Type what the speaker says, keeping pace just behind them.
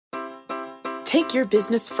Take your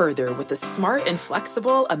business further with the smart and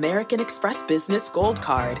flexible American Express Business Gold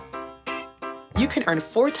Card. You can earn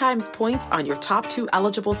 4 times points on your top 2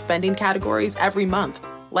 eligible spending categories every month,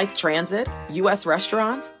 like transit, U.S.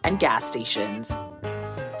 restaurants, and gas stations.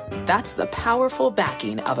 That's the powerful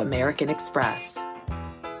backing of American Express.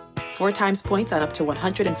 4 times points on up to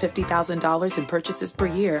 $150,000 in purchases per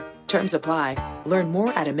year. Terms apply. Learn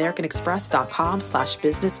more at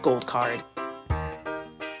americanexpress.com/businessgoldcard.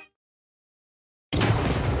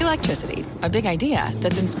 Electricity, a big idea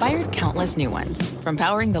that's inspired countless new ones. From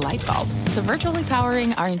powering the light bulb to virtually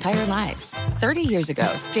powering our entire lives. 30 years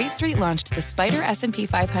ago, State Street launched the Spider S&P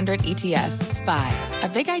 500 ETF, SPY. A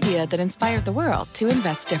big idea that inspired the world to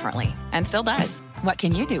invest differently. And still does. What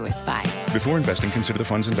can you do with SPY? Before investing, consider the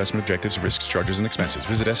fund's investment objectives, risks, charges, and expenses.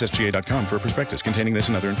 Visit ssga.com for a prospectus containing this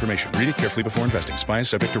and other information. Read it carefully before investing. SPY is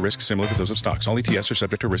subject to risks similar to those of stocks. All ETFs are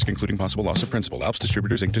subject to risk, including possible loss of principal. Alps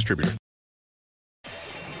Distributors, Inc. Distributor.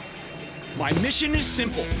 My mission is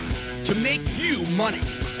simple, to make you money.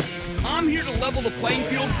 I'm here to level the playing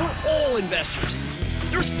field for all investors.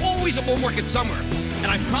 There's always a bull market somewhere, and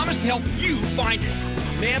I promise to help you find it.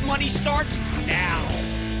 Mad Money starts now.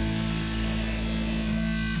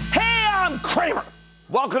 Hey, I'm Cramer.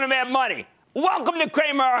 Welcome to Mad Money. Welcome to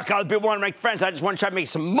Cramerica. People want to make friends. I just want to try to make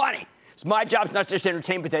some money. It's my job. It's not just to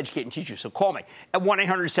entertain, but to educate and teach you. So call me at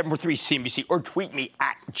 1-800-743-CNBC or tweet me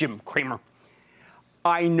at Jim Cramer.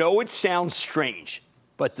 I know it sounds strange,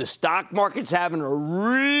 but the stock market's having a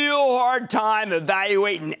real hard time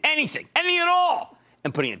evaluating anything at all,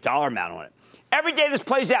 and putting a dollar amount on it. Every day this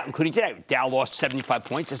plays out, including today. Dow lost 75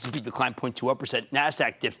 points, S&P declined 0.21%,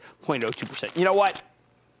 NASDAQ dipped 0.02%. You know what?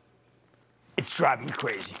 It's driving me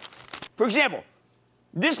crazy. For example,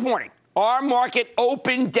 this morning, our market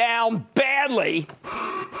opened down badly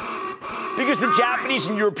because the Japanese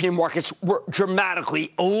and European markets were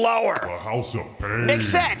dramatically lower. The house of pain. Makes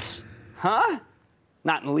sense. Huh?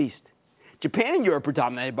 Not in the least. Japan and Europe are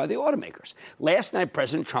dominated by the automakers. Last night,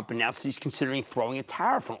 President Trump announced he's considering throwing a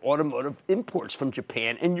tariff on automotive imports from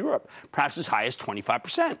Japan and Europe, perhaps as high as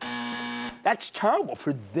 25%. That's terrible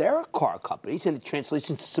for their car companies, and it translates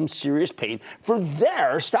into some serious pain for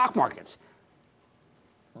their stock markets.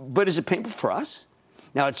 But is it painful for us?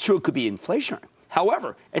 Now, it's true it could be inflationary.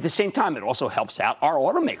 However, at the same time, it also helps out our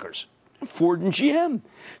automakers, Ford and GM.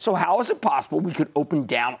 So how is it possible we could open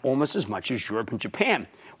down almost as much as Europe and Japan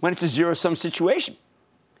when it's a zero-sum situation?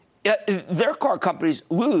 Their car companies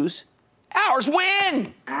lose, ours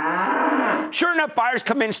win. Sure enough, buyers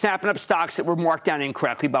come in snapping up stocks that were marked down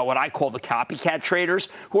incorrectly by what I call the copycat traders,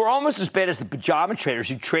 who are almost as bad as the pajama traders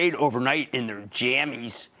who trade overnight in their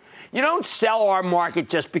jammies. You don't sell our market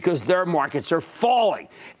just because their markets are falling.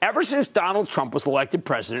 Ever since Donald Trump was elected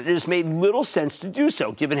president, it has made little sense to do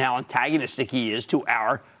so, given how antagonistic he is to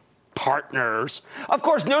our partners. Of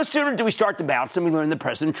course, no sooner do we start to bounce than we learn that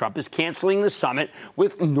President Trump is canceling the summit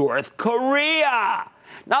with North Korea.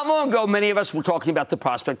 Not long ago, many of us were talking about the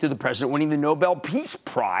prospect of the president winning the Nobel Peace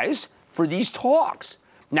Prize for these talks.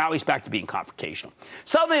 Now he's back to being confrontational.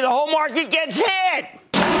 Suddenly, the whole market gets hit.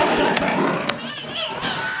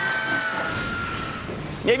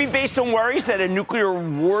 Maybe based on worries that a nuclear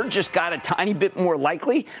war just got a tiny bit more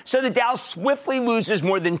likely. So the Dow swiftly loses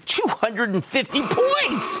more than 250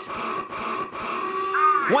 points.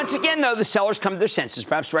 Once again, though, the sellers come to their senses,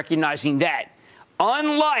 perhaps recognizing that,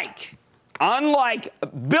 unlike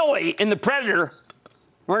Billy in The Predator,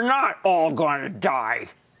 we're not all going to die.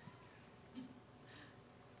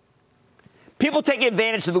 People take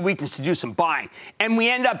advantage of the weakness to do some buying, and we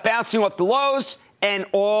end up bouncing off the lows and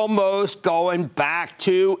almost going back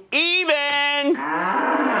to even.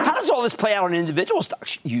 How does all this play out on individual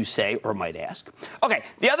stocks, you say, or might ask? Okay,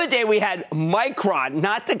 the other day we had Micron,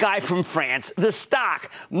 not the guy from France, the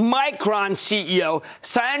stock, Micron CEO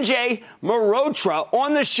Sanjay Mehrotra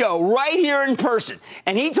on the show right here in person.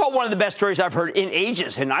 And he told one of the best stories I've heard in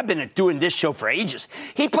ages, and I've been doing this show for ages.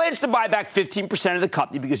 He plans to buy back 15% of the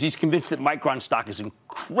company because he's convinced that Micron stock is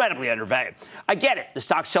incredibly undervalued. I get it. The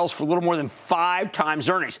stock sells for a little more than 5 times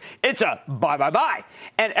earnings. It's a buy.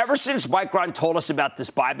 And ever since Micron told us about this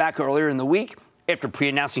buyback earlier in the week, after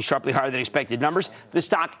pre-announcing sharply higher than expected numbers, the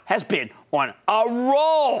stock has been on a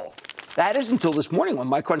roll. That is until this morning when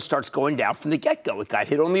Micron starts going down from the get-go. It got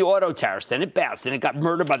hit on the auto tariffs, then it bounced, then it got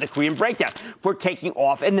murdered by the Korean breakdown for taking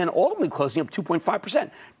off, and then ultimately closing up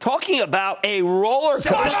 2.5%. Talking about a roller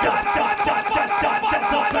coaster.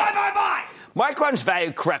 Buy. Micron's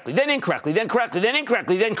valued correctly, then incorrectly, then correctly, then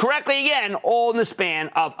incorrectly, then correctly again, all in the span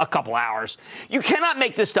of a couple hours. You cannot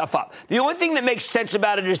make this stuff up. The only thing that makes sense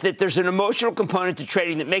about it is that there's an emotional component to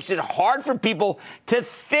trading that makes it hard for people to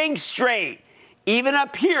think straight. Even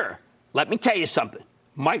up here, let me tell you something.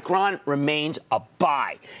 Micron remains a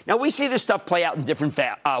buy. Now, we see this stuff play out in different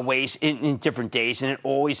ways in different days, and it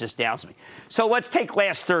always astounds me. So let's take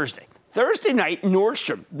last Thursday. Thursday night,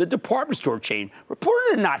 Nordstrom, the department store chain,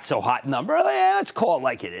 reported a not-so-hot number. Let's call it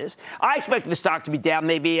like it is. I expected the stock to be down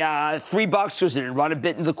maybe $3 because it had run a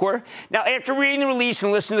bit into the quarter. Now, after reading the release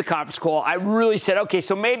and listening to the conference call, I really said, okay,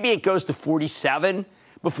 so maybe it goes to 47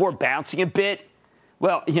 before bouncing a bit.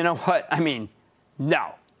 Well, you know what? I mean,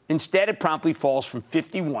 no. Instead, it promptly falls from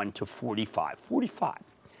 51 to 45. 45.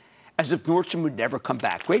 As if Nordstrom would never come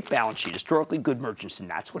back. Great balance sheet, historically good merchants, and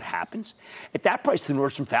that's what happens. At that price, the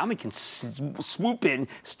Nordstrom family can swoop in,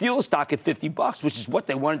 steal the stock at $50, which is what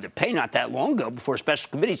they wanted to pay not that long ago before a special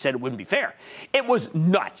committee said it wouldn't be fair. It was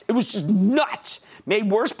nuts. It was just nuts. Made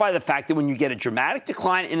worse by the fact that when you get a dramatic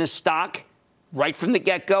decline in a stock, right from the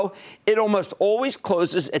get-go, it almost always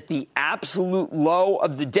closes at the absolute low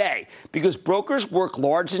of the day because brokers work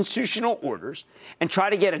large institutional orders and try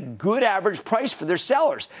to get a good average price for their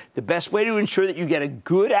sellers. The best way to ensure that you get a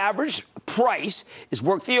good average price is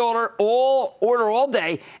work the order all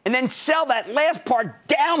day and then sell that last part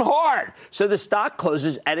down hard so the stock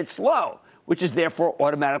closes at its low, which is therefore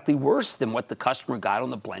automatically worse than what the customer got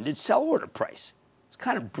on the blended sell order price. It's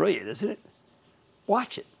kind of brilliant, isn't it?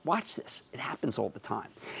 Watch it. Watch this. It happens all the time.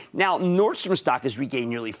 Now, Nordstrom stock has regained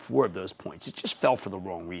nearly 4 of those points. It just fell for the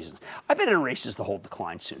wrong reasons. I bet it erases the whole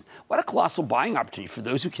decline soon. What a colossal buying opportunity for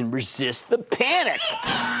those who can resist the panic.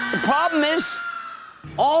 The problem is,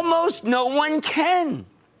 almost no one can.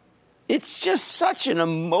 It's just such an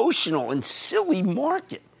emotional and silly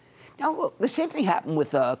market. Now, look, the same thing happened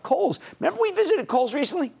with Kohl's. Remember we visited Kohl's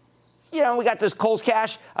recently? You know, we got this Kohl's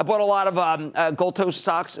cash. I bought a lot of Gold Toast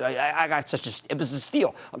stocks. I got it was a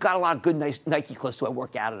steal. I got a lot of good, nice Nike clothes, so I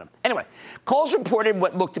worked out of them. Anyway, Kohl's reported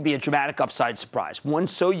what looked to be a dramatic upside surprise, one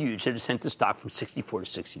so huge that it sent the stock from 64 to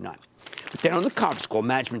 69. But then on the conference call,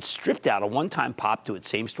 management stripped out a one-time pop to its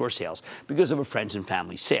same-store sales because of a friends and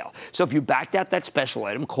family sale. So if you backed out that special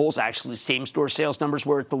item, Kohl's actually same-store sales numbers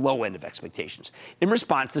were at the low end of expectations. In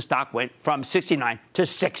response, the stock went from 69 to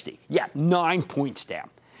 60. Yeah, 9 points down.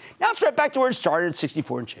 Now it's right back to where it started at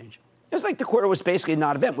 64 and change. It was like the quarter was basically a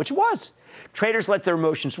non-event, which it was. Traders let their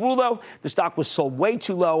emotions rule, though. The stock was sold way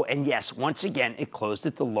too low, and yes, once again, it closed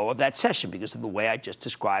at the low of that session because of the way I just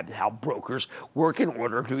described how brokers work in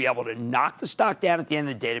order to be able to knock the stock down at the end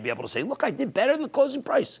of the day to be able to say, look, I did better than the closing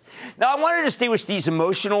price. Now, I want to distinguish these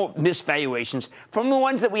emotional misvaluations from the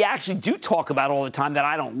ones that we actually do talk about all the time that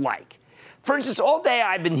I don't like. For instance, all day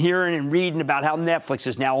I've been hearing and reading about how Netflix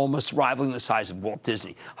is now almost rivaling the size of Walt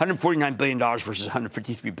Disney. $149 billion versus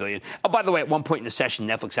 $153 billion. Oh, by the way, at one point in the session,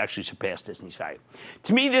 Netflix actually surpassed Disney's value.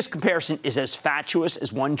 To me, this comparison is as fatuous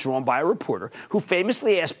as one drawn by a reporter who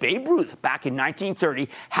famously asked Babe Ruth back in 1930,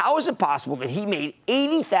 how is it possible that he made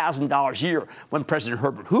 $80,000 a year when President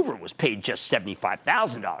Herbert Hoover was paid just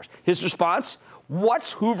 $75,000? His response,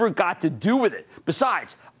 what's Hoover got to do with it?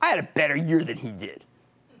 Besides, I had a better year than he did.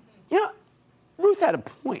 You know, Ruth had a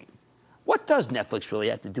point. What does Netflix really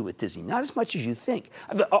have to do with Disney? Not as much as you think.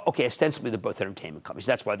 I mean, okay, ostensibly they're both entertainment companies.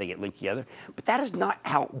 That's why they get linked together. But that is not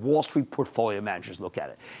how Wall Street portfolio managers look at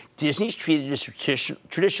it. Disney's treated as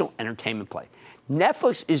traditional entertainment play.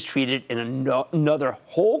 Netflix is treated in another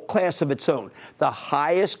whole class of its own, the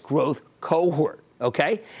highest growth cohort.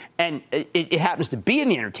 Okay? And it happens to be in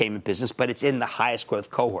the entertainment business, but it's in the highest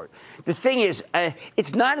growth cohort. The thing is,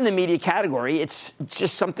 it's not in the media category. It's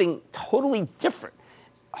just something totally different.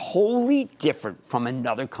 Wholly different from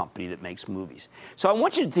another company that makes movies. So I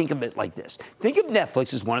want you to think of it like this. Think of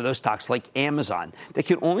Netflix as one of those stocks like Amazon that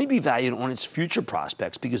can only be valued on its future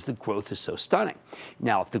prospects because the growth is so stunning.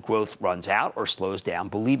 Now, if the growth runs out or slows down,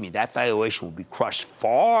 believe me, that valuation will be crushed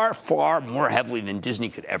far, far more heavily than Disney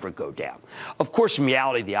could ever go down. Of course, in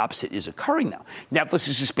reality, the opposite is occurring now. Netflix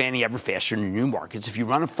is expanding ever faster into new markets. If you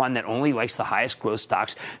run a fund that only likes the highest growth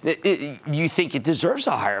stocks, you think it deserves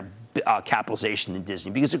a higher capitalization than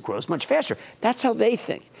Disney because it grows much faster. That's how they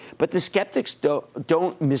think. But the skeptics don't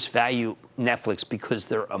misvalue Netflix because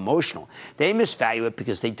they're emotional. They misvalue it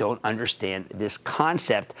because they don't understand this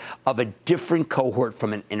concept of a different cohort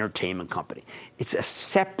from an entertainment company. It's a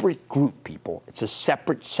separate group, people. It's a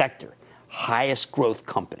separate sector. Highest growth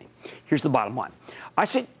company. Here's the bottom line. I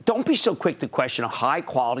say, don't be so quick to question a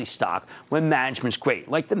high-quality stock when management's great,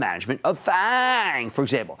 like the management of FANG, for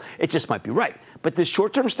example. It just might be right. But this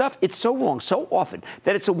short-term stuff, it's so wrong so often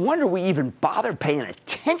that it's a wonder we even bother paying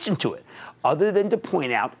attention to it, other than to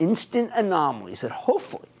point out instant anomalies that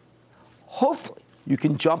hopefully, you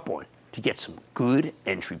can jump on to get some good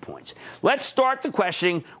entry points. Let's start the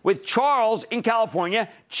questioning with Charles in California.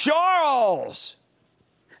 Charles!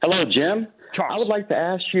 Hello, Jim. Charles. I would like to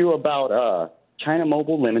ask you about China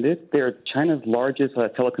Mobile Limited. They're China's largest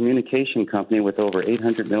telecommunication company with over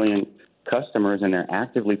 800 million customers, and they're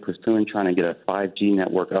actively pursuing trying to get a 5G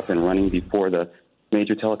network up and running before the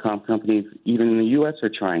major telecom companies, even in the U.S., are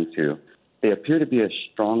trying to. They appear to be a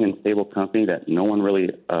strong and stable company that no one really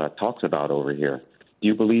talks about over here. Do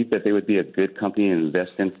you believe that they would be a good company to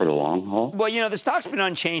invest in for the long haul? Well, the stock's been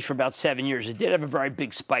unchanged for about 7 years. It did have a very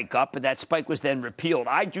big spike up, but that spike was then repealed.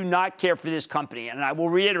 I do not care for this company, and I will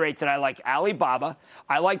reiterate that I like Alibaba,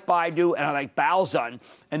 I like Baidu, and I like Baozun,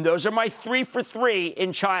 and those are my 3 for 3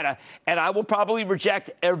 in China, and I will probably reject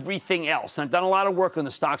everything else. And I've done a lot of work on the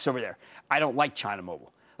stocks over there. I don't like China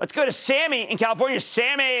Mobile. Let's go to Sammy in California.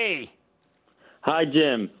 Sammy! Hi,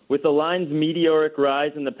 Jim. With the line's meteoric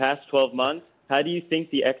rise in the past 12 months, how do you think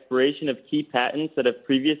the expiration of key patents that have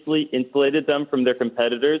previously insulated them from their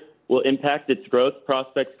competitors will impact its growth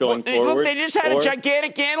prospects going forward? Look, they just had a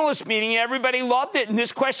gigantic analyst meeting, and everybody loved it, and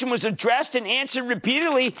this question was addressed and answered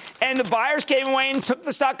repeatedly, and the buyers came away and took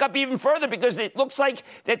the stock up even further because it looks like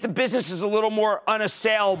that the business is a little more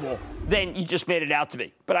unassailable than you just made it out to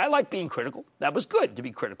be. But I like being critical. That was good to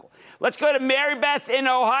be critical. Let's go to Mary Beth in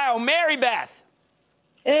Ohio. Mary Beth.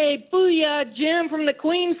 Hey, booyah, Jim from the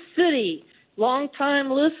Queen City.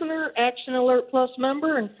 Long-time listener, Action Alert Plus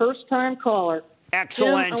member, and first-time caller.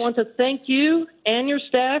 Excellent. Jim, I want to thank you and your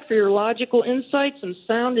staff for your logical insights and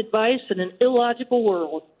sound advice in an illogical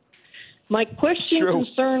world. My question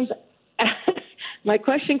concerns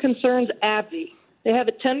AbbVie. They have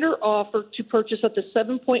a tender offer to purchase up to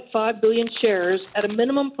 7.5 billion shares at a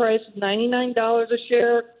minimum price of $99 a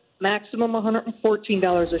share, maximum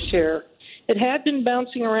 $114 a share. It had been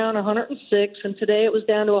bouncing around 106, and today it was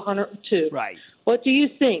down to 102. Right. What do you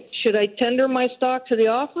think? Should I tender my stock to the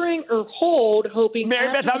offering or hold, hoping?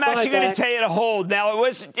 Mary Beth, I'm actually going to tell you to hold. Now, it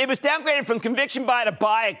was downgraded from conviction buy to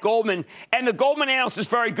buy at Goldman, and the Goldman analyst is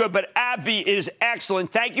very good, but AbbVie is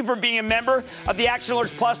excellent. Thank you for being a member of the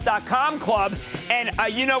ActionAlertsPlus.com club, and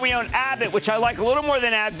we own Abbott, which I like a little more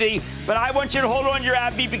than AbbVie, but I want you to hold on to your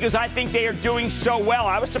AbbVie because I think they are doing so well.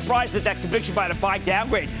 I was surprised that conviction buy to buy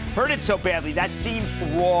downgrade hurt it so badly. That seemed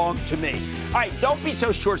wrong to me. All right, don't be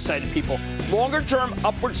so short-sighted, people. Longer-term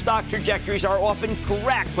upward stock trajectories are often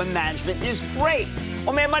correct when management is great.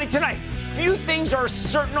 On Mad Money tonight, few things are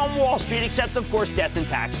certain on Wall Street except, of course, death and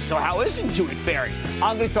taxes. So how is Intuit faring?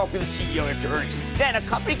 I'm going to talk with the CEO after earnings. Then a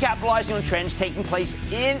company capitalizing on trends taking place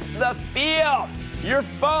in the field. Your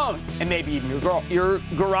phone, and maybe even your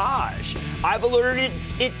garage. I've alerted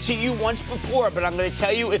it to you once before, but I'm going to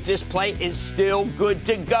tell you if this play is still good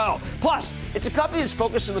to go. Plus, it's a company that's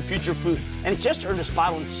focused on the future of food, and it just earned a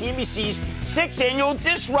spot on CNBC's 6th annual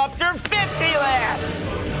Disruptor 50 list.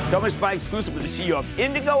 Don't miss my exclusive with the CEO of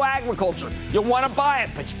Indigo Agriculture. You'll want to buy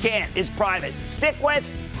it, but you can't. It's private. Stick with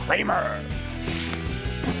Cramer.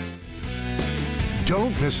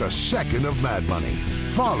 Don't miss a second of Mad Money.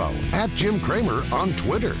 Follow @JimCramer on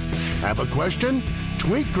Twitter. Have a question?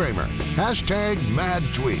 Tweet Cramer.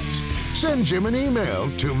 #MadTweets. Send Jim an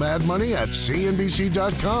email to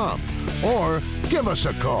madmoney@cnbc.com or give us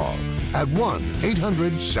a call at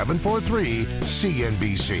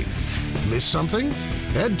 1-800-743-CNBC. Miss something?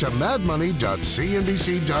 Head to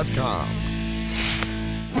madmoney.cnbc.com.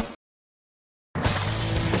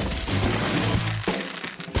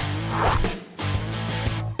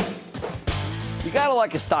 You gotta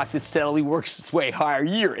like a stock that steadily works its way higher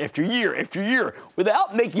year after year after year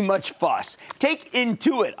without making much fuss. Take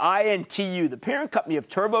Intuit, INTU, the parent company of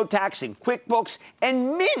TurboTax and QuickBooks,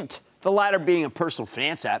 and Mint, the latter being a personal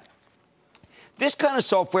finance app. This kind of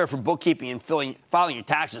software for bookkeeping and filing your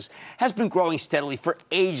taxes has been growing steadily for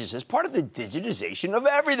ages as part of the digitization of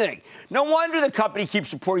everything. No wonder the company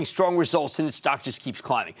keeps reporting strong results and its stock just keeps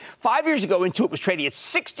climbing. 5 years ago, Intuit was trading at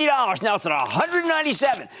 $60. Now it's at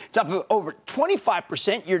 $197. It's up over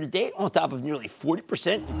 25% year to date, on top of nearly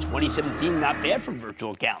 40% in 2017. Not bad for a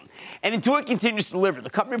virtual accountant. And Intuit continues to deliver. The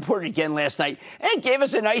company reported again last night and gave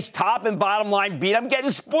us a nice top and bottom line beat. I'm getting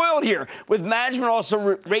spoiled here, with management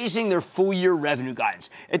also raising their full year revenue guidance.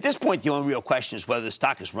 At this point, the only real question is whether the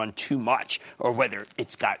stock has run too much or whether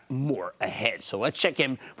it's got more ahead. So let's check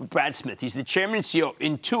in with Brad Smith. He's the chairman and CEO of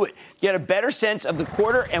Intuit. Get a better sense of the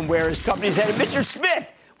quarter and where his company's headed. Mr.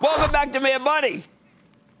 Smith, welcome back to Mad Money.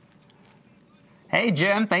 Hey,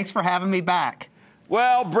 Jim. Thanks for having me back.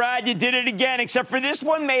 Well, Brad, you did it again, except for this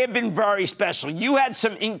one may have been very special. You had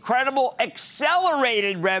some incredible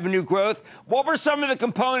accelerated revenue growth. What were some of the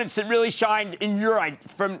components that really shined in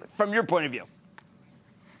from your point of view?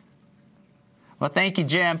 Well, thank you,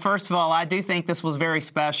 Jim. First of all, I do think this was very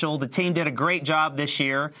special. The team did a great job this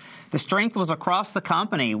year. The strength was across the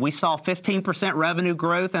company. We saw 15% revenue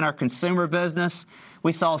growth in our consumer business.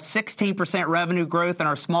 We saw 16% revenue growth in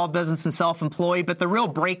our small business and self-employed. But the real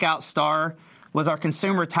breakout star was our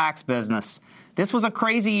consumer tax business. This was a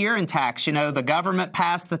crazy year in tax. You know, the government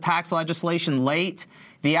passed the tax legislation late.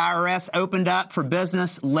 The IRS opened up for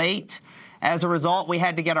business late. As a result, we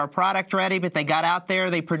had to get our product ready, but they got out there.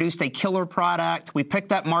 They produced a killer product. We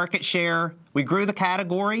picked up market share. We grew the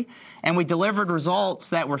category, and we delivered results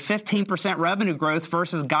that were 15% revenue growth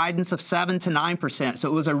versus guidance of 7 to 9%. So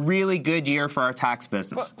it was a really good year for our tax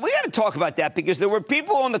business. Well, we got to talk about that because there were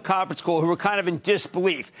people on the conference call who were kind of in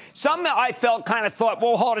disbelief. Some I felt kind of thought,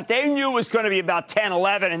 well, hold it. They knew it was going to be about 10,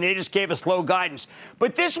 11, and they just gave us low guidance.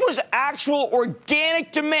 But this was actual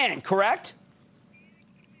organic demand, correct?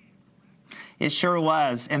 It sure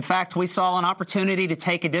was. In fact, we saw an opportunity to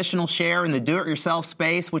take additional share in the do-it-yourself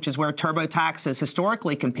space, which is where TurboTax has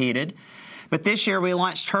historically competed. But this year, we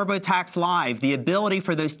launched TurboTax Live, the ability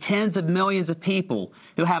for those tens of millions of people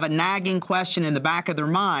who have a nagging question in the back of their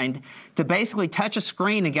mind to basically touch a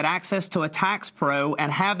screen and get access to a tax pro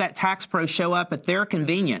and have that tax pro show up at their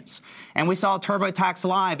convenience. And we saw TurboTax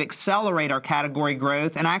Live accelerate our category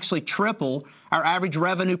growth and actually triple our average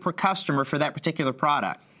revenue per customer for that particular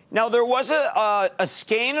product. Now, there was a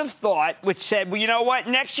skein of thought which said, well, you know what,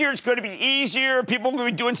 next year it's going to be easier. People are going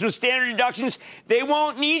to be doing some standard deductions. They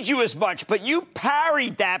won't need you as much. But you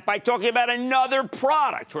parried that by talking about another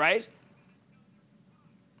product, right?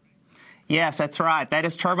 Yes, that's right. That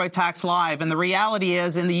is TurboTax Live. And the reality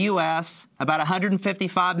is, in the U.S., about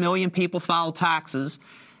 155 million people file taxes.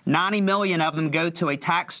 90 million of them go to a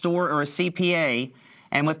tax store or a CPA.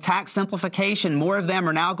 And with tax simplification, more of them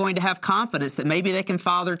are now going to have confidence that maybe they can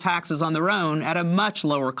file their taxes on their own at a much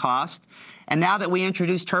lower cost. And now that we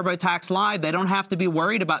introduced TurboTax Live, they don't have to be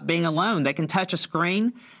worried about being alone. They can touch a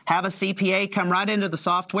screen, have a CPA come right into the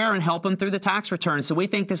software and help them through the tax return. So we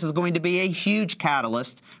think this is going to be a huge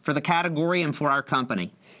catalyst for the category and for our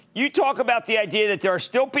company. You talk about the idea that there are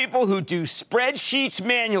still people who do spreadsheets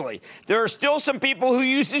manually. There are still some people who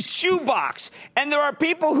use a shoebox. And there are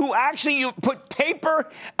people who actually put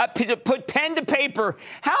put pen to paper.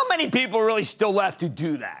 How many people are really still left who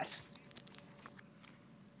do that?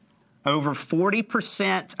 Over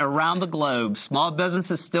 40% around the globe. Small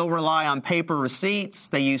businesses still rely on paper receipts.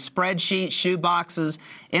 They use spreadsheets, shoe boxes,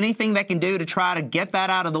 anything they can do to try to get that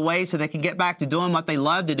out of the way so they can get back to doing what they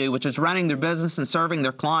love to do, which is running their business and serving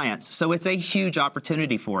their clients. So it's a huge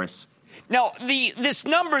opportunity for us. Now, this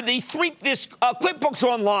QuickBooks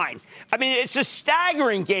Online, I mean, it's a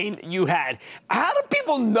staggering gain that you had. How do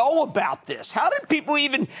people know about this? How did people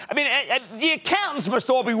even, I mean, the accountants must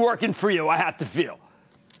all be working for you, I have to feel.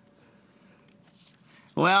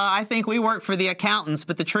 Well, I think we work for the accountants,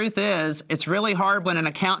 but the truth is it's really hard when an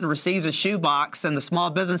accountant receives a shoebox and the small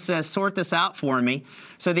business says, sort this out for me.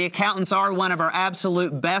 So the accountants are one of our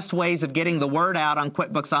absolute best ways of getting the word out on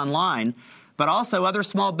QuickBooks Online. But also other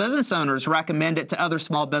small business owners recommend it to other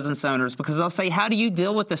small business owners because they'll say, how do you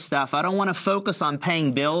deal with this stuff? I don't want to focus on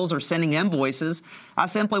paying bills or sending invoices. I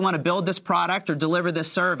simply want to build this product or deliver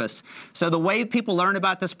this service. So the way people learn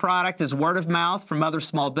about this product is word of mouth from other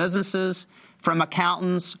small businesses, from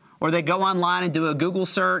accountants, or they go online and do a Google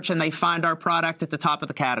search and they find our product at the top of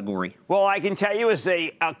the category. Well, I can tell you as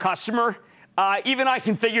a customer, even I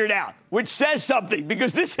can figure it out, which says something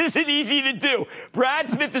because this isn't easy to do. Brad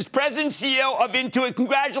Smith is president and CEO of Intuit.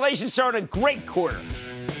 Congratulations, sir, on a great quarter.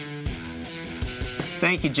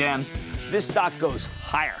 Thank you, Jim. This stock goes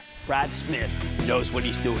higher. Brad Smith knows what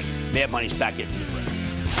he's doing. Mad Money's back in for the break.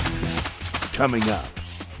 Coming up,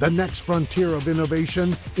 the next frontier of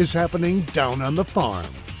innovation is happening down on the farm.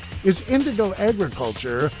 Is indigo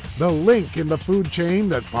agriculture the link in the food chain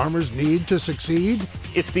that farmers need to succeed?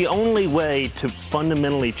 It's the only way to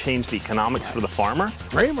fundamentally change the economics for the farmer.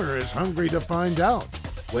 Cramer is hungry to find out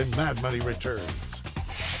when Mad Money returns.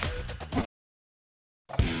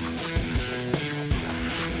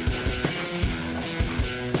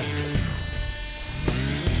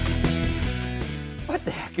 What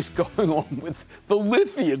the heck is going on with the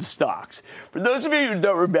lithium stocks? For those of you who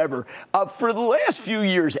don't remember, for the last few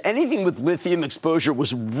years, anything with lithium exposure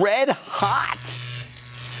was red hot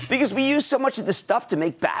because we use so much of this stuff to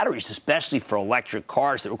make batteries, especially for electric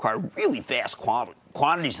cars that require really fast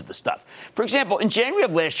quantities of the stuff. For example, in January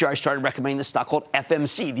of last year, I started recommending the stock called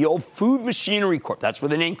FMC, the old Food Machinery Corp. That's where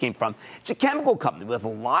the name came from. It's a chemical company with a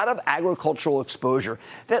lot of agricultural exposure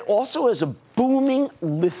that also has a booming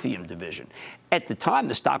lithium division. At the time,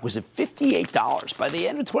 the stock was at $58. By the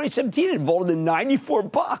end of 2017, it vaulted to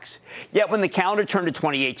 $94. Yet when the calendar turned to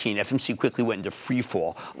 2018, FMC quickly went into free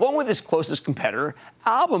fall, along with its closest competitor,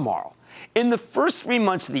 Albemarle. In the first 3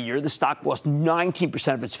 months of the year, the stock lost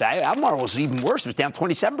 19% of its value. Albemarle was even worse. It was down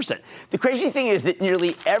 27%. The crazy thing is that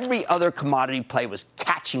nearly every other commodity play was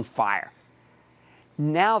catching fire.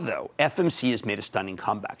 Now, though, FMC has made a stunning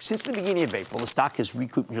comeback. Since the beginning of April, the stock has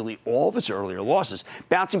recouped nearly all of its earlier losses,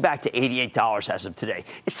 bouncing back to $88 as of today.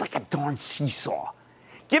 It's like a darn seesaw.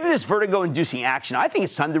 Given this vertigo-inducing action, I think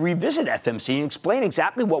it's time to revisit FMC and explain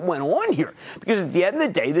exactly what went on here. Because at the end of the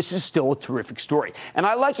day, this is still a terrific story. And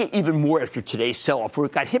I like it even more after today's sell-off, where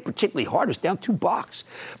it got hit particularly hard. It was down $2.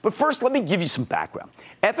 But first, let me give you some background.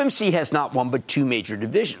 FMC has not one but two major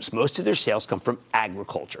divisions. Most of their sales come from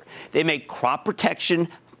agriculture. They make crop protection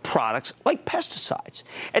products like pesticides.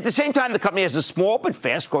 At the same time, the company has a small but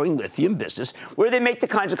fast-growing lithium business where they make the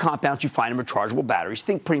kinds of compounds you find in rechargeable batteries.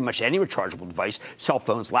 Think pretty much any rechargeable device, cell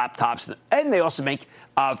phones, laptops, and they also make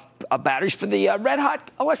batteries for the red-hot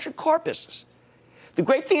electric car business. The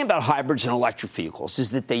great thing about hybrids and electric vehicles is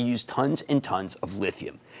that they use tons and tons of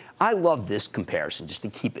lithium. I love this comparison just to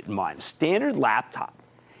keep it in mind. A standard laptop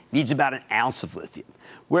needs about an ounce of lithium,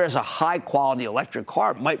 whereas a high-quality electric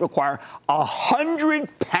car might require 100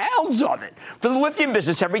 pounds of it. For the lithium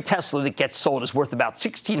business, every Tesla that gets sold is worth about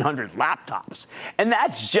 1,600 laptops. And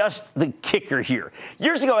that's just the kicker here.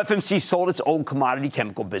 Years ago, FMC sold its old commodity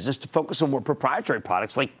chemical business to focus on more proprietary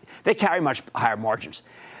products like they carry much higher margins.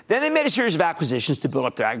 Then they made a series of acquisitions to build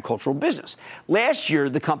up their agricultural business. Last year,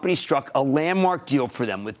 the company struck a landmark deal for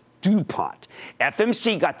them with DuPont.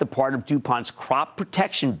 FMC got the part of DuPont's crop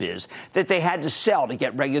protection biz that they had to sell to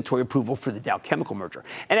get regulatory approval for the Dow Chemical merger.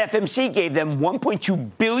 And FMC gave them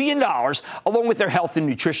 $1.2 billion along with their health and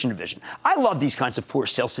nutrition division. I love these kinds of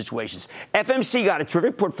forced sale situations. FMC got a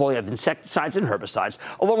terrific portfolio of insecticides and herbicides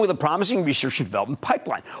along with a promising research and development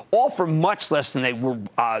pipeline, all for much less than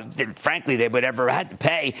frankly, they would ever had to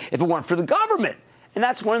pay if it weren't for the government. And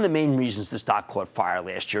that's one of the main reasons the stock caught fire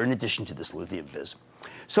last year, in addition to this lithium biz.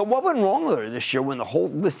 So what went wrong there this year when the whole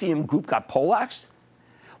lithium group got poleaxed?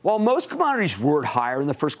 While most commodities roared higher in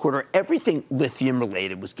the first quarter, everything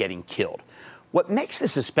lithium-related was getting killed. What makes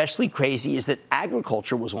this especially crazy is that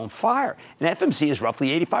agriculture was on fire, and FMC is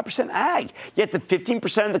roughly 85% ag. Yet the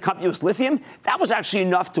 15% of the company was lithium, that was actually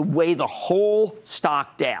enough to weigh the whole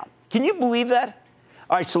stock down. Can you believe that?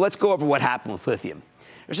 All right, so let's go over what happened with lithium.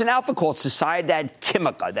 There's an outfit called Sociedad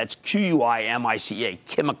Quimica. That's Q-U-I-M-I-C-A,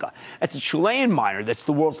 Quimica. That's a Chilean miner that's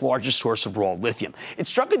the world's largest source of raw lithium. It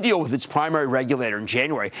struck a deal with its primary regulator in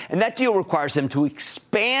January, and that deal requires them to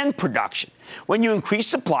expand production. When you increase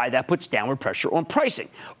supply, that puts downward pressure on pricing.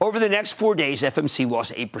 Over the next 4 days, FMC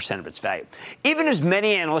lost 8% of its value. Even as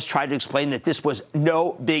many analysts tried to explain that this was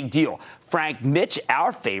no big deal, Frank Mitch,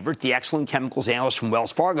 our favorite, the excellent chemicals analyst from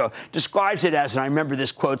Wells Fargo, describes it as, and I remember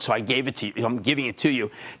this quote, so I gave it to you, I'm giving it to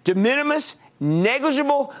you, de minimis,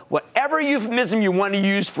 negligible, whatever euphemism you want to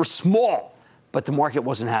use for small, but the market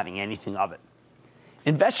wasn't having anything of it.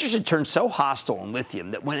 Investors had turned so hostile on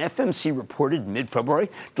lithium that when FMC reported mid-February,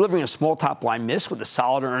 delivering a small top-line miss with a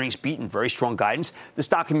solid earnings beat and very strong guidance, the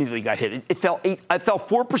stock immediately got hit. It fell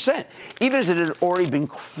 4%, even as it had already been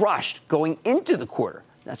crushed going into the quarter.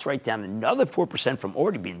 That's right down another 4% from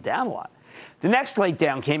already being down a lot. The next leg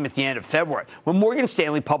down came at the end of February, when Morgan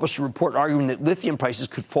Stanley published a report arguing that lithium prices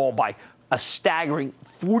could fall by a staggering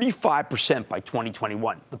 45% by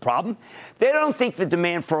 2021. The problem? They don't think the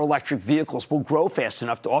demand for electric vehicles will grow fast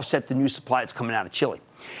enough to offset the new supply that's coming out of Chile.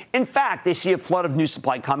 In fact, they see a flood of new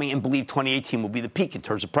supply coming and believe 2018 will be the peak in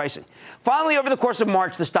terms of pricing. Finally, over the course of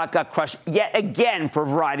March, the stock got crushed yet again for a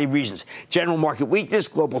variety of reasons. General market weakness,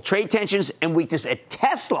 global trade tensions, and weakness at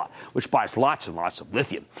Tesla, which buys lots and lots of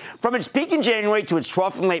lithium. From its peak in January to its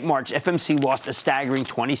trough in late March, FMC lost a staggering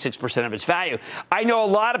 26% of its value. I know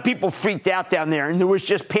a lot of people freaked out down there, and there was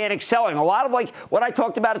just panic selling. A lot of like what I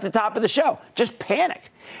talked about at the top of the show, just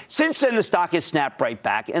panic. Since then, the stock has snapped right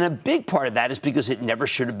back, and a big part of that is because it never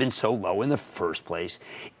should have been so low in the first place.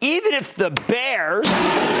 Even if the bears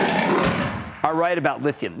are right about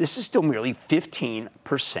lithium, this is still merely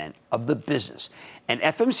 15% of the business. And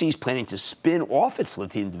FMC is planning to spin off its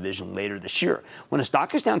lithium division later this year, when the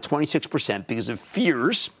stock is down 26% because of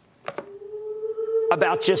fears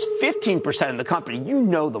about just 15% of the company, you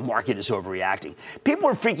know the market is overreacting. People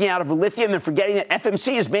are freaking out over lithium and forgetting that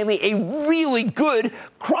FMC is mainly a really good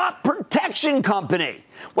crop protection company.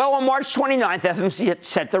 Well, on March 29th, FMC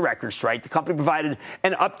set the record straight. The company provided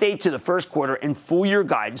an update to the first quarter and full-year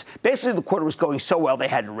guidance. Basically, the quarter was going so well, they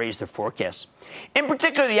had to raise their forecasts. In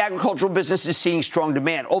particular, the agricultural business is seeing strong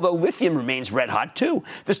demand, although lithium remains red-hot, too.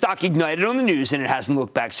 The stock ignited on the news, and it hasn't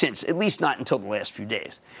looked back since, at least not until the last few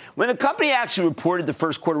days. When the company actually reported the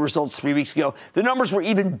first quarter results 3 weeks ago, the numbers were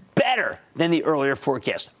even better than the earlier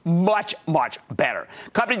forecast. Much, much better.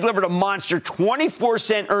 The company delivered a monster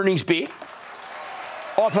 24-cent earnings beat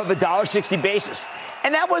off of a $1.60 basis.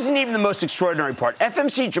 And that wasn't even the most extraordinary part.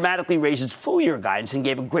 FMC dramatically raised its full-year guidance and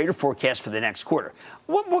gave a greater forecast for the next quarter.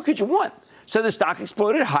 What more could you want? So the stock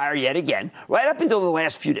exploded higher yet again, right up until the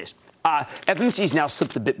last few days. FMC's now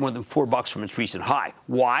slipped a bit more than $4 from its recent high.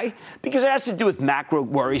 Why? Because it has to do with macro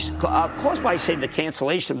worries caused by, say, the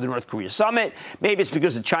cancellation of the North Korea summit. Maybe it's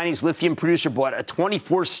because the Chinese lithium producer bought a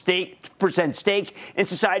 24% stake in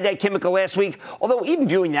Sociedad Chemical last week, although even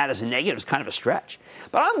viewing that as a negative is kind of a stretch.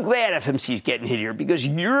 But I'm glad FMC's getting hit here because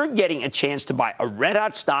you're getting a chance to buy a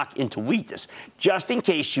red-hot stock into weakness, just in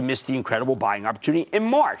case you missed the incredible buying opportunity in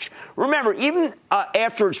March. Remember, even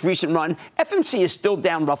after its recent run, FMC is still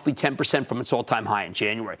down roughly 10% from its all-time high in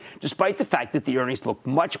January, despite the fact that the earnings look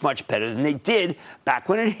much, much better than they did back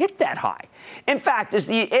when it hit that high. In fact, as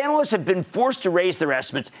the analysts have been forced to raise their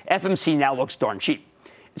estimates, FMC now looks darn cheap.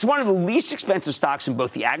 It's one of the least expensive stocks in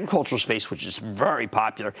both the agricultural space, which is very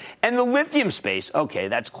popular, and the lithium space. Okay,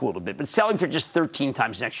 that's cooled a bit, but selling for just 13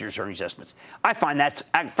 times next year's earnings estimates. I find that's,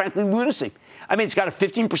 frankly, lunacy. I mean, it's got a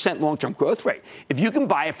 15% long-term growth rate. If you can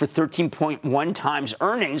buy it for 13.1 times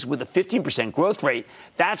earnings with a 15% growth rate,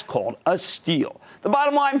 that's called a steal. The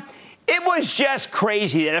bottom line, it was just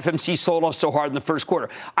crazy that FMC sold off so hard in the first quarter.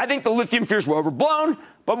 I think the lithium fears were overblown,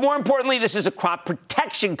 but more importantly, this is a crop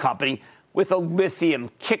protection company with a lithium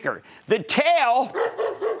kicker. The tail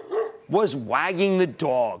was wagging the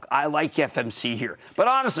dog. I like FMC here. But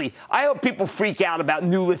honestly, I hope people freak out about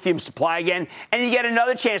new lithium supply again, and you get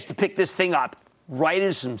another chance to pick this thing up right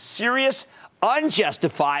into some serious,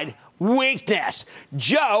 unjustified weakness.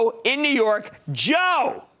 Joe in New York.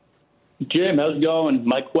 Joe! Jim, how's it going?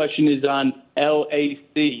 My question is on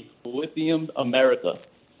LAC, Lithium America.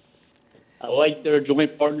 I like their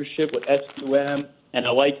joint partnership with SQM, and I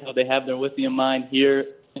like how they have their lithium mine here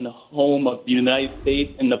in the home of the United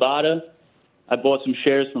States in Nevada. I bought some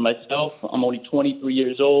shares for myself. I'm only 23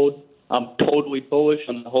 years old. I'm totally bullish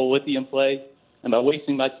on the whole lithium play. Am I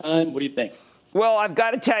wasting my time? What do you think? Well, I've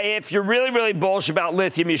got to tell you, if you're really, really bullish about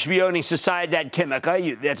lithium, you should be owning Sociedad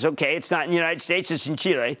Chemical. That's okay. It's not in the United States. It's in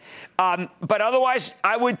Chile. But otherwise,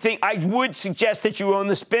 I would suggest that you own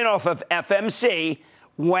the spinoff of FMC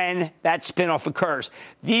when that spinoff occurs.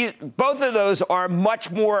 Both of those are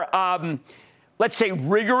much more, let's say,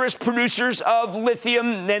 rigorous producers of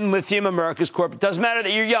lithium than Lithium Americas Corp. It doesn't matter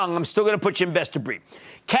that you're young. I'm still going to put you in best of breed.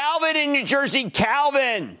 Calvin in New Jersey.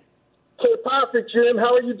 Calvin. Hey, Patrick, Jim,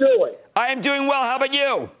 how are you doing? I am doing well. How about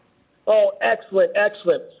you? Oh, excellent,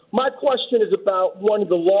 excellent. My question is about one of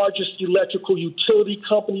the largest electrical utility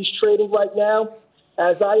companies trading right now.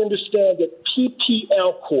 As I understand it,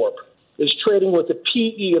 PPL Corp is trading with a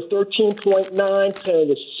PE of 13.9,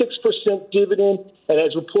 paying a 6% dividend, and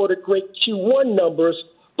has reported great Q1 numbers,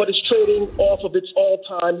 but is trading off of its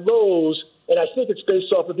all-time lows. And I think it's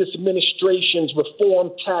based off of this administration's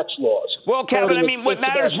reform tax laws. Well, Kevin, I mean, what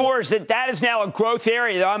matters more is that is now a growth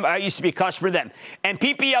area. I used to be a customer of them. And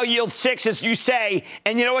PPL yields 6, as you say.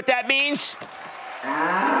 And you know what that means?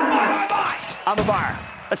 I'm a buyer.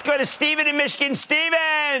 Let's go to Stephen in Michigan.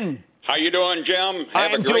 Stephen! How you doing, Jim? I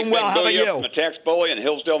am doing well. How about you? From the tax bully in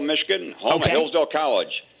Hillsdale, Michigan, home of Hillsdale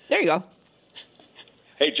College. There you go.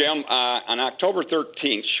 Hey, Jim, on October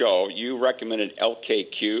 13th show, you recommended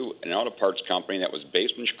LKQ, an auto parts company that was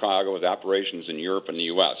based in Chicago with operations in Europe and the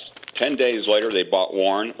U.S. 10 days later, they bought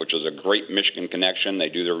Warren, which is a great Michigan connection. They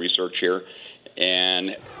do their research here.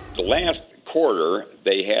 And the last quarter,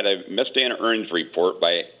 they had a missed an earnings report,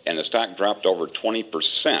 and the stock dropped over 20%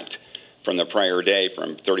 from the prior day,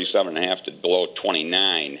 from 37.5 to below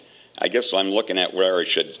 29. I guess I'm looking at where I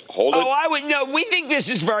should hold it. Oh, we think this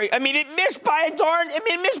is it missed by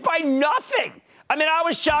it missed by nothing. I mean, I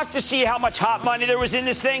was shocked to see how much hot money there was in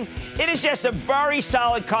this thing. It is just a very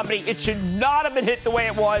solid company. It should not have been hit the way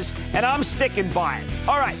it was, and I'm sticking by it.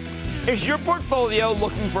 All right, is your portfolio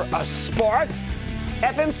looking for a spark?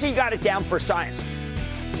 FMC got it down for science.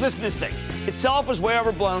 Listen to this thing. Itself was way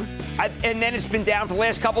overblown, and then it's been down for the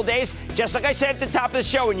last couple of days. Just like I said at the top of the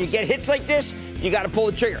show, when you get hits like this, You got to pull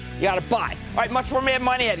the trigger. You got to buy. All right, much more Mad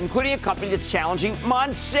Money ahead, including a company that's challenging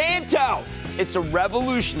Monsanto. It's a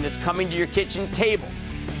revolution that's coming to your kitchen table,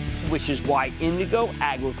 which is why Indigo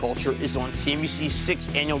Agriculture is on CNBC's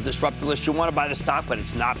 6th annual disruptor list. You want to buy the stock, but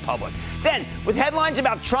it's not public. Then, with headlines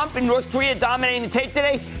about Trump and North Korea dominating the tape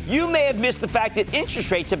today, you may have missed the fact that interest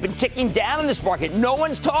rates have been ticking down in this market. No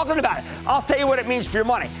one's talking about it. I'll tell you what it means for your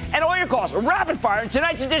money. And all your calls are rapid fire in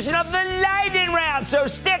tonight's edition of the Lightning Round. So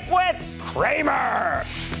stick with Cramer.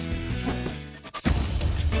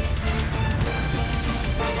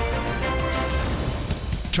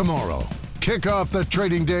 Tomorrow, kick off the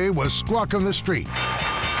trading day with Squawk on the Street.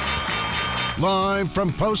 Live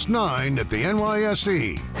from Post 9 at the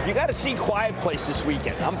NYSE. You got to see Quiet Place this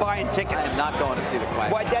weekend. I'm buying tickets. I am not going to see the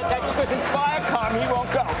Quiet Place. That's because it's Viacom. He won't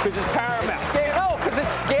go because it's Paramount. No, because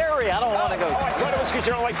it's scary. I don't want to go. I thought it was because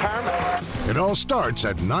you don't like Paramount. It all starts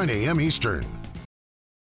at 9 a.m. Eastern.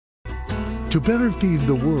 To better feed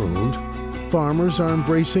the world, farmers are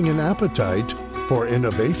embracing an appetite for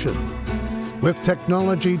innovation. With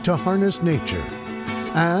technology to harness nature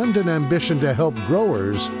and an ambition to help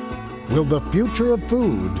growers, will the future of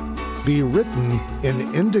food be written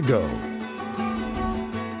in indigo?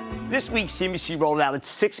 This week, CNBC rolled out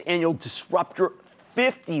its 6th annual Disruptor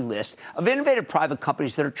 50 list of innovative private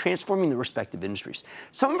companies that are transforming their respective industries.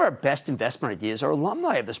 Some of our best investment ideas are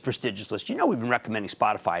alumni of this prestigious list. You know we've been recommending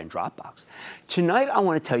Spotify and Dropbox. Tonight, I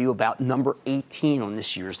want to tell you about number 18 on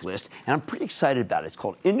this year's list, and I'm pretty excited about it. It's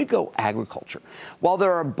called Indigo Agriculture. While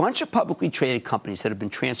there are a bunch of publicly traded companies that have been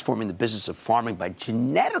transforming the business of farming by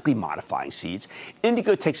genetically modifying seeds,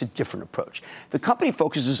 Indigo takes a different approach. The company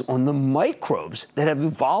focuses on the microbes that have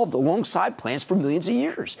evolved alongside plants for millions of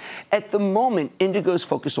years. At the moment, Indigo is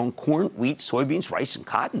focused on corn, wheat, soybeans, rice, and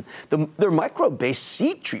cotton. Their microbe-based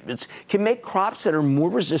seed treatments can make crops that are more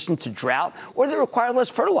resistant to drought or that require less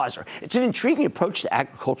fertilizer. It's an intriguing approach to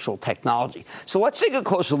agricultural technology. So let's take a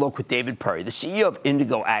closer look with David Perry, the CEO of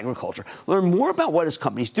Indigo Agriculture. Learn more about what his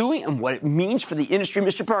company is doing and what it means for the industry.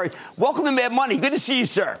 Mr. Perry, welcome to Mad Money. Good to see you,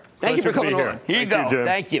 sir. Thank you for coming on. Here you go.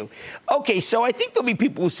 Thank you. Okay, so I think there'll be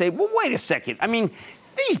people who say, well, wait a second. I mean,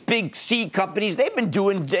 these big seed companies, they've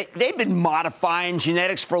been modifying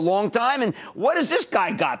genetics for a long time, and what has this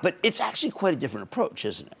guy got? But it's actually quite a different approach,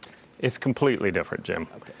 isn't it? It's completely different, Jim.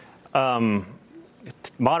 Okay.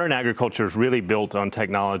 Modern agriculture is really built on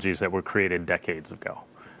technologies that were created decades ago.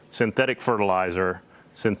 Synthetic fertilizer,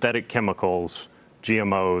 synthetic chemicals,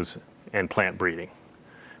 GMOs, and plant breeding.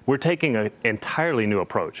 We're taking an entirely new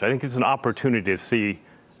approach. I think it's an opportunity to see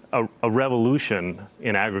a revolution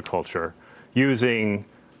in agriculture using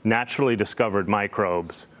naturally discovered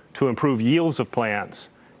microbes to improve yields of plants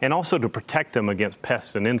and also to protect them against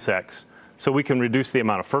pests and insects so we can reduce the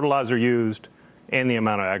amount of fertilizer used and the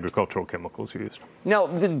amount of agricultural chemicals used. Now,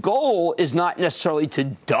 the goal is not necessarily to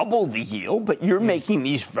double the yield, but you're making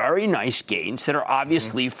these very nice gains that are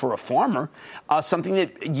obviously, for a farmer, something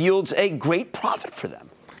that yields a great profit for them.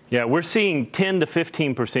 Yeah, we're seeing 10 to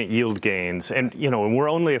 15% yield gains, and we're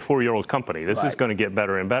only a 4-year-old company. This is going to get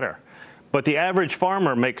better and better. But the average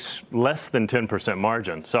farmer makes less than 10%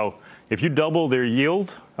 margin. So if you double their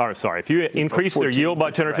yield, if you increase their yield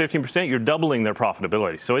by 10 or 15%, you're doubling their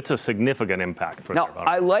profitability. So it's a significant impact for them. Now,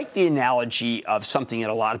 I like the analogy of something that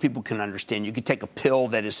a lot of people can understand. You could take a pill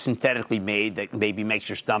that is synthetically made that maybe makes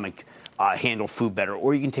your stomach handle food better,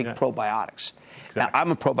 or you can take probiotics. Exactly. Now,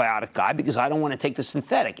 I'm a probiotic guy because I don't want to take the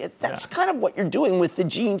synthetic. That's kind of what you're doing with the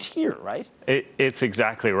genes here, right? It's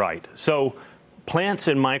exactly right. So plants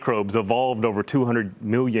and microbes evolved over 200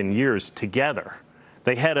 million years together.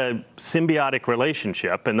 They had a symbiotic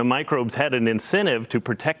relationship, and the microbes had an incentive to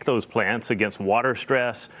protect those plants against water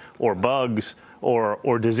stress or bugs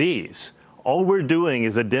or disease. All we're doing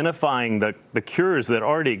is identifying the cures that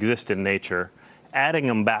already exist in nature, adding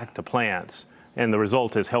them back to plants, and the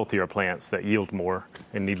result is healthier plants that yield more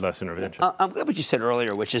and need less intervention. I'm glad what you said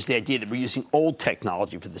earlier, which is the idea that we're using old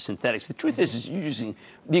technology for the synthetics. The truth is you're using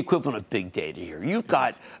the equivalent of big data here. You've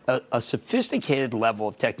got a sophisticated level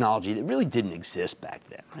of technology that really didn't exist back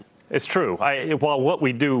then, right? It's true. While what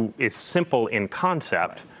we do is simple in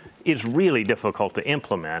concept, it's really difficult to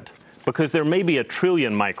implement because there may be 1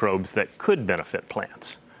 trillion microbes that could benefit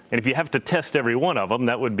plants. And if you have to test every one of them,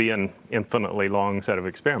 that would be an infinitely long set of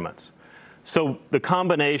experiments. So the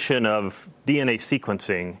combination of DNA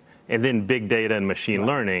sequencing and then big data and machine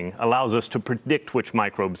learning allows us to predict which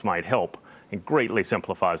microbes might help and greatly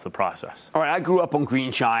simplifies the process. All right, I grew up on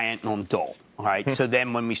Green Giant and on Dole. All right. So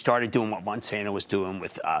then when we started doing what Monsanto was doing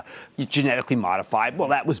with genetically modified, well,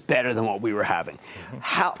 that was better than what we were having.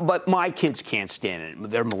 But my kids can't stand it.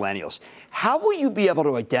 They're millennials. How will you be able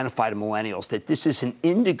to identify to millennials that this is an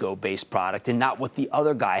indigo-based product and not what the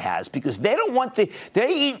other guy has? Because they don't want they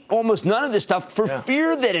eat almost none of this stuff for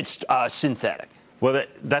fear that it's synthetic. Well,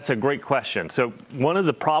 that's a great question. So one of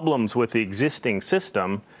the problems with the existing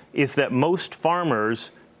system is that most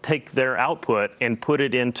farmers take their output and put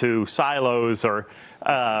it into silos or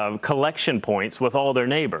collection points with all their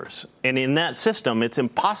neighbors. And in that system, it's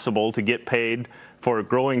impossible to get paid for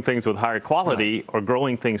growing things with higher quality or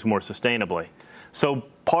growing things more sustainably. So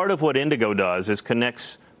part of what Indigo does is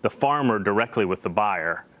connects the farmer directly with the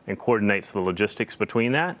buyer and coordinates the logistics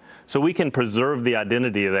between that. So we can preserve the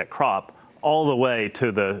identity of that crop all the way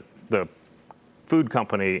to the food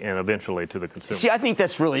company and eventually to the consumer. See, I think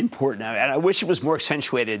that's really important, and I wish it was more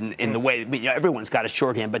accentuated in the way. Everyone's got a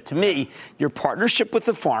shorthand, but to me, your partnership with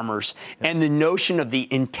the farmers and the notion of the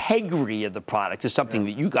integrity of the product is something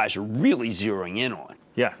that you guys are really zeroing in on.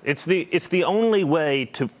 Yeah, it's the only way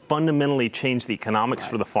to fundamentally change the economics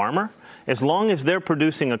for the farmer. As long as they're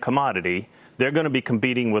producing a commodity, they're going to be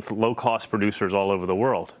competing with low-cost producers all over the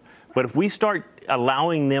world. But if we start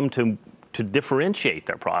allowing them to differentiate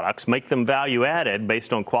their products, make them value-added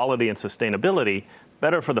based on quality and sustainability,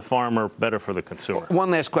 better for the farmer, better for the consumer. One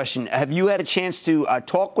last question. Have you had a chance to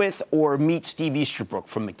talk with or meet Steve Easterbrook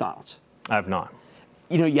from McDonald's? I have not.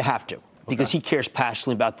 You have to, because he cares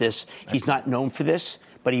passionately about this. He's not known for this,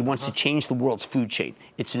 but he wants to change the world's food chain.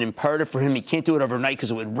 It's an imperative for him. He can't do it overnight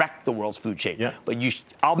because it would wreck the world's food chain. Yeah. But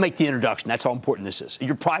I'll make the introduction. That's how important this is.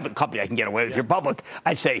 You're a private company. I can get away with. If you're public,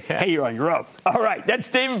 I'd say, hey, you're on your own. All right. That's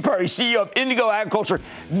David Perry, CEO of Indigo Agriculture.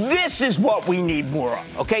 This is what we need more of,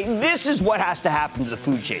 okay? This is what has to happen to the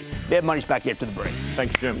food chain. Mad Money's back after the break.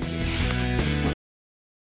 Thank you, Jim.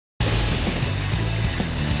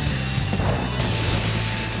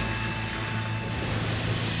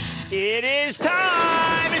 It is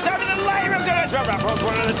time. It's time for the lightning round.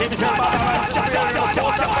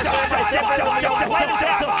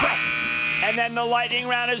 And then the lightning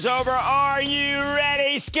round is over. Are you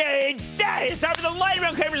ready, Skate Daddy? It's time for the lightning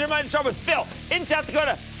round. Kramer's remind to start with Phil in South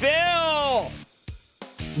Dakota. Phil.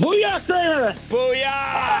 Booyah, Kramer.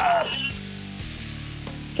 Booyah.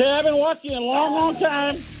 Okay, I've been watching a long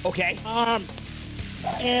time. Okay.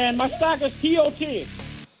 And my stock is TOT.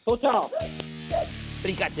 Total. What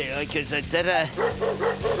do you got there? All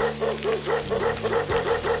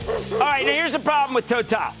right, now here's the problem with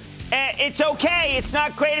Total. It's okay. It's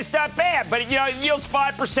not great. It's not bad. But, it yields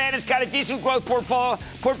 5%. It's got a decent growth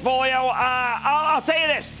portfolio. I'll tell you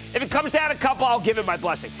this. If it comes down a couple, I'll give it my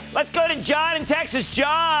blessing. Let's go to John in Texas.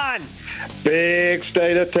 John. Big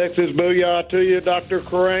state of Texas. Booyah to you, Dr.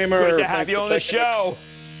 Kramer. Good to have you on the show.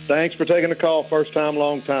 Thanks for taking the call. First time,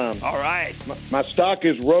 long time. All right. My stock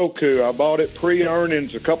is Roku. I bought it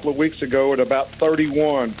pre-earnings a couple of weeks ago at about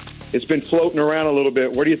 31. It's been floating around a little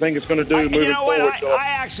bit. What do you think it's going to do moving forward? I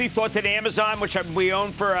actually thought that Amazon, which we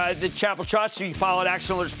own for the Chapel Trust, so you can follow at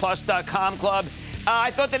ActionAlertsPlus.com club,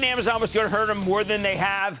 I thought that Amazon was going to hurt them more than they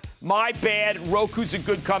have. My bad. Roku's a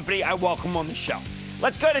good company. I welcome them on the show.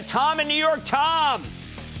 Let's go to Tom in New York. Tom.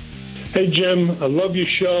 Hey, Jim. I love your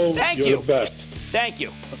show. Thank you. You're the best. Thank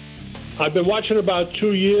you. I've been watching about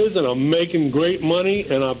 2 years, and I'm making great money,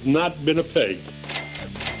 and I've not been a pig.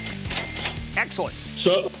 Excellent.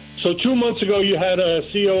 So 2 months ago, you had a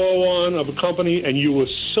COO on of a company, and you were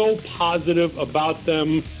so positive about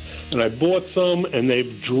them, and I bought some, and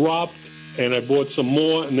they've dropped, and I bought some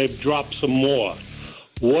more, and they've dropped some more.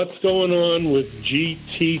 What's going on with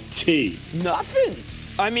GTT? Nothing.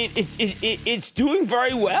 I mean, it's doing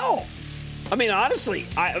very well. I mean, honestly,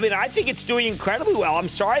 I think it's doing incredibly well. I'm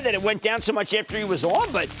sorry that it went down so much after he was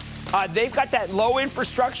on, but they've got that low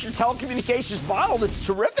infrastructure telecommunications model that's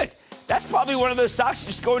terrific. That's probably one of those stocks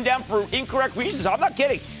just going down for incorrect reasons. I'm not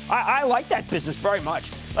kidding. I like that business very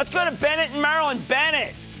much. Let's go to Bennett in Maryland.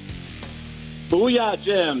 Bennett. Booyah,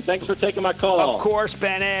 Jim. Thanks for taking my call. Of course,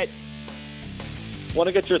 Bennett. Want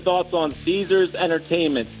to get your thoughts on Caesars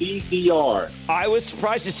Entertainment, CZR. I was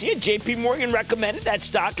surprised to see it. JP Morgan recommended that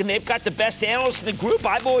stock, and they've got the best analysts in the group.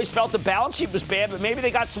 I've always felt the balance sheet was bad, but maybe they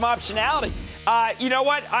got some optionality. You know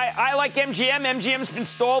what? I like MGM. MGM's been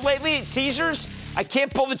stalled lately. Caesars, I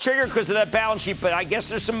can't pull the trigger because of that balance sheet, but I guess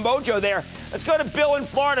there's some mojo there. Let's go to Bill in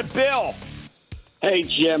Florida. Bill. Hey,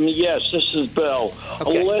 Jim. Yes, this is Bill.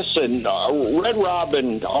 Okay. Listen, Red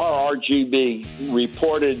Robin, RRGB,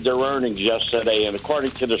 reported their earnings yesterday, and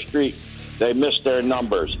according to the street, they missed their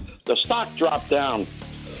numbers. The stock dropped down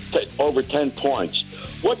to over 10 points.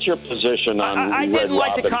 What's your position on I didn't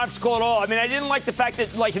like the Robin? conference call at all. I mean, I didn't like the fact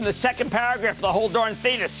that, like, in the second paragraph of the whole darn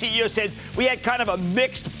thing, the CEO said we had kind of a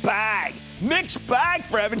mixed bag. Mixed bag,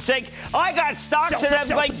 for heaven's sake. I got stocks that have,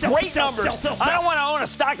 great numbers. I don't want to own a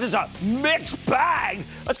stock that's a mixed bag.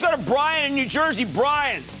 Let's go to Brian in New Jersey.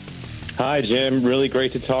 Brian. Hi, Jim. Really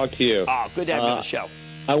great to talk to you. Oh, good to have you on the show.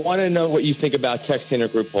 I want to know what you think about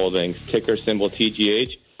Textainer Group Holdings, ticker symbol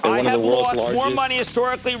TGH. They're I one of have the world's lost largest. more money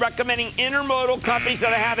historically recommending intermodal companies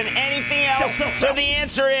than I have in anything else. So the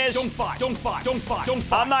answer is... Don't buy.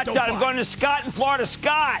 I'm not done. I'm going to Scott in Florida.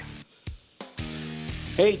 Scott.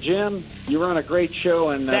 Hey, Jim. You run a great show,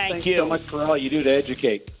 and thanks you so much for all you do to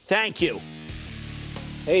educate. Thank you.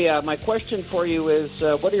 Hey, my question for you is,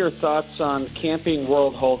 what are your thoughts on Camping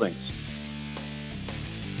World Holdings?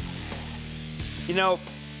 You know,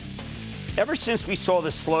 ever since we saw the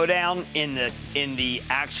slowdown in the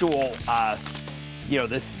actual,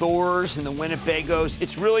 the Thors and the Winnebagos,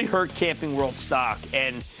 it's really hurt Camping World stock.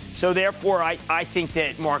 And so, therefore, I think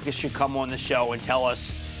that Marcus should come on the show and tell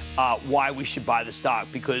us why we should buy the stock.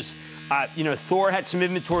 Because, Thor had some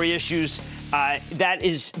inventory issues.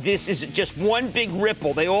 This is just one big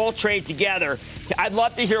ripple. They all trade together. I'd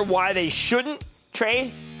love to hear why they shouldn't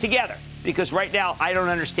trade together. Because right now, I don't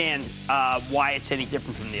understand why it's any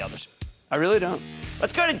different from the others. I really don't.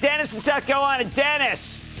 Let's go to Dennis in South Carolina.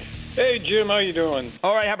 Dennis. Hey, Jim. How you doing?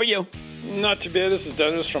 All right. How about you? Not too bad. This is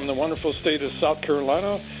Dennis from the wonderful state of South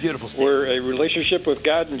Carolina. Beautiful state. Where a relationship with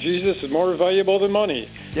God and Jesus is more valuable than money.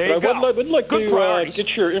 There you go. I would like Good to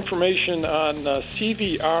get your information on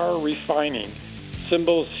CVR Refining.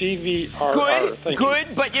 Symbol CVRR.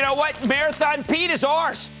 Good. But you know what? Marathon Pete is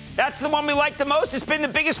ours. That's the one we like the most. It's been the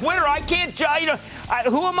biggest winner. I can't judge.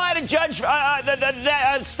 Who am I to judge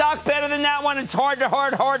the stock better than that one? It's hard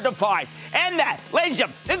to find. And that, ladies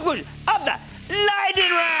and gentlemen, the conclusion of the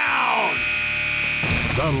Lightning Round.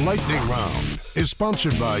 The Lightning Round is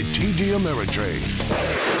sponsored by TD Ameritrade.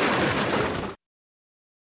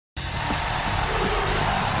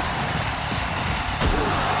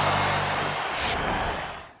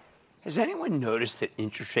 Has anyone noticed that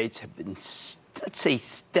interest rates have been, let's say,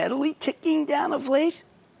 steadily ticking down of late?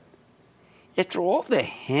 After all the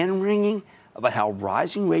hand-wringing about how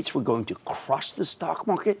rising rates were going to crush the stock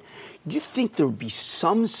market, you'd think there would be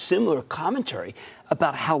some similar commentary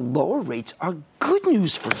about how lower rates are good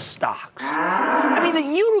news for stocks. I mean, the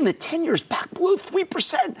yield on the 10-year is back below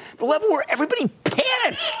 3%, the level where everybody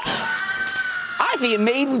panicked. I think it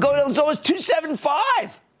may even go to as low as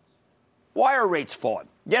 2.75. Why are rates falling?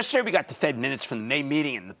 Yesterday, we got the Fed minutes from the May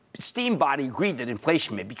meeting, and the esteemed body agreed that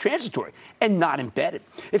inflation may be transitory and not embedded.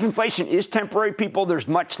 If inflation is temporary, people, there's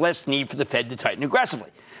much less need for the Fed to tighten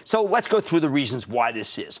aggressively. So let's go through the reasons why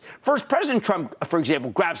this is. First, President Trump, for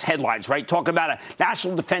example, grabs headlines, right? Talking about a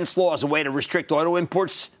national defense law as a way to restrict auto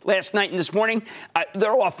imports last night and this morning.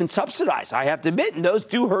 They're often subsidized, I have to admit, and those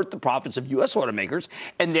do hurt the profits of U.S. automakers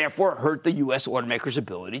and therefore hurt the U.S. automakers'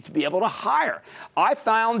 ability to be able to hire. I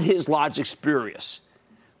found his logic spurious,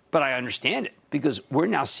 but I understand it because we're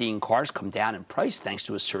now seeing cars come down in price thanks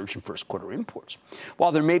to a surge in first quarter imports.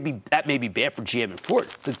 While that may be bad for GM and Ford,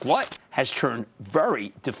 the glut has turned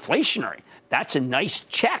very deflationary. That's a nice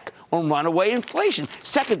check on runaway inflation.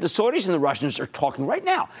 Second, the Saudis and the Russians are talking right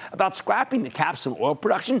now about scrapping the caps on oil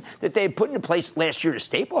production that they had put into place last year to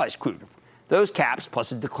stabilize crude. Those caps,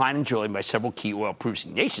 plus a decline in drilling by several key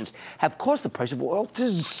oil-producing nations, have caused the price of oil to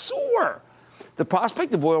soar. The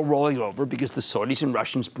prospect of oil rolling over because the Saudis and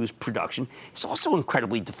Russians boost production is also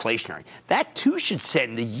incredibly deflationary. That, too, should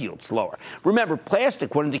send the yields lower. Remember,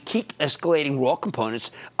 plastic, one of the key escalating raw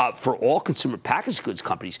components for all consumer packaged goods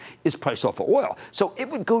companies, is priced off of oil. So it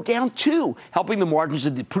would go down, too, helping the margins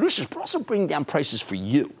of the producers, but also bringing down prices for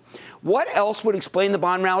you. What else would explain the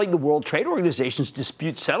bond rally? The World Trade Organization's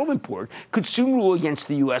dispute settlement board could soon rule against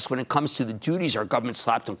the U.S. when it comes to the duties our government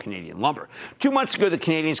slapped on Canadian lumber. 2 months ago, the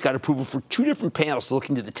Canadians got approval for 2 different panels to look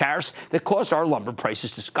into the tariffs that caused our lumber prices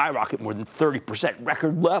to skyrocket more than 30%,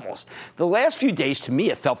 record levels. The last few days, to me,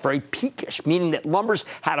 it felt very peakish, meaning that lumber's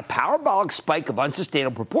had a parabolic spike of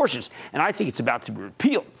unsustainable proportions, and I think it's about to be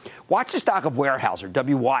repealed. Watch the stock of Weyerhaeuser,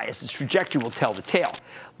 WY, as its trajectory will tell the tale.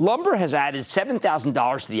 Lumber has added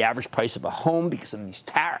 $7,000 to the average price of a home because of these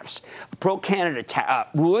tariffs. A pro-Canada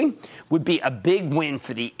ruling would be a big win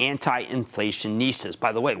for the anti-inflationistas.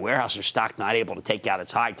 By the way, Weyerhaeuser stock not able to take out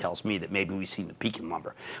its high tells me that maybe we've seen the peak in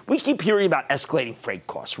lumber. We keep hearing about escalating freight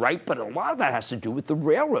costs, right? But a lot of that has to do with the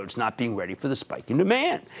railroads not being ready for the spike in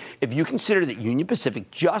demand. If you consider that Union Pacific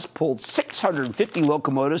just pulled 650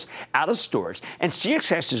 locomotives out of storage and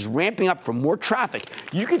CSX's ramping up for more traffic,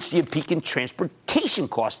 you could see a peak in transportation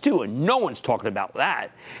costs, too, and no one's talking about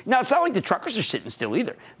that. Now, it's not like the truckers are sitting still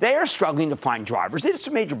either. They are struggling to find drivers. It's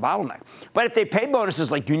a major bottleneck. But if they pay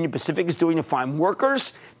bonuses like Union Pacific is doing to find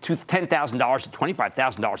workers, to $10,000 to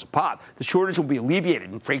 $25,000 a pop, the shortage will be alleviated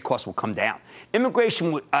and freight costs will come down.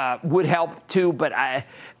 Immigration would help, too, but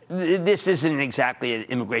this isn't exactly an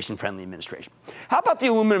immigration-friendly administration. How about the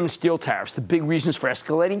aluminum and steel tariffs, the big reasons for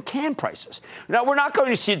escalating can prices? Now, we're not going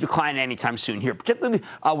to see a decline anytime soon here, particularly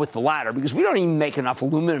with the latter, because we don't even make enough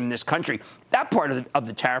aluminum in this country. That part of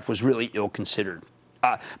the tariff was really ill-considered.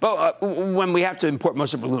 But when we have to import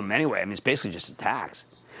most of aluminum anyway, I mean, it's basically just a tax.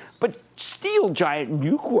 But steel giant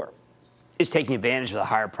Nucor is taking advantage of the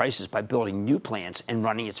higher prices by building new plants and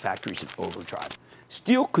running its factories in overdrive.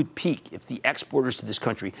 Steel could peak if the exporters to this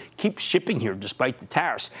country keep shipping here despite the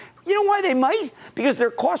tariffs. You know why they might? Because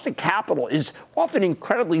their cost of capital is often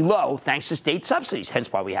incredibly low thanks to state subsidies,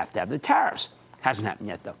 hence why we have to have the tariffs. Hasn't happened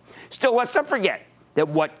yet, though. Still, let's not forget that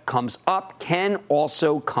what comes up can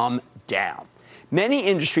also come down. Many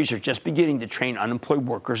industries are just beginning to train unemployed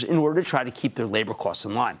workers in order to try to keep their labor costs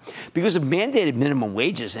in line. Because of mandated minimum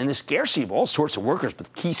wages and the scarcity of all sorts of workers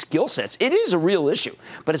with key skill sets, it is a real issue.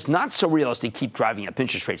 But it's not so real as to keep driving up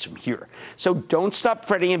interest rates from here. So don't stop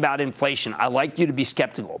fretting about inflation. I like you to be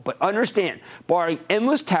skeptical. But understand, barring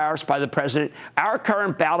endless tariffs by the president, our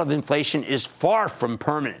current bout of inflation is far from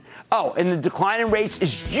permanent. Oh, and the decline in rates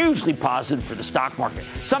is usually positive for the stock market,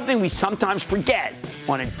 something we sometimes forget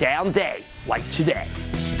on a down day like today.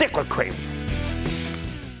 Stick with Cramer.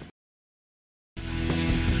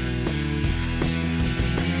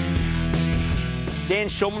 Dan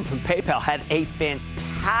Schulman from PayPal had a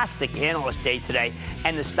fantastic analyst day today,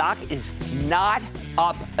 and the stock is not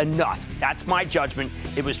up enough. That's my judgment.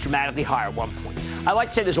 It was dramatically higher at one point. I like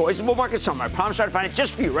to say there's always a bull market somewhere. I promise I'll find it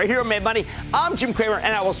just for you right here on Mad Money. I'm Jim Cramer,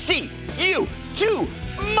 and I will see you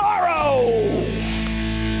tomorrow.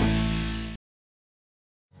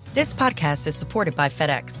 This podcast is supported by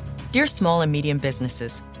FedEx. Dear small and medium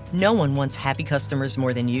businesses, no one wants happy customers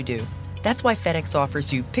more than you do. That's why FedEx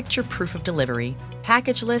offers you picture proof of delivery,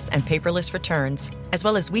 packageless and paperless returns, as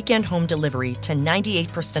well as weekend home delivery to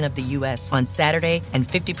 98% of the U.S. on Saturday and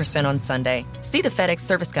 50% on Sunday. See the FedEx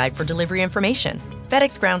service guide for delivery information.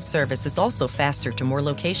 FedEx Ground service is also faster to more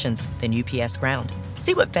locations than UPS Ground.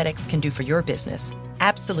 See what FedEx can do for your business.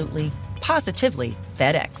 Absolutely, positively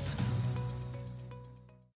FedEx.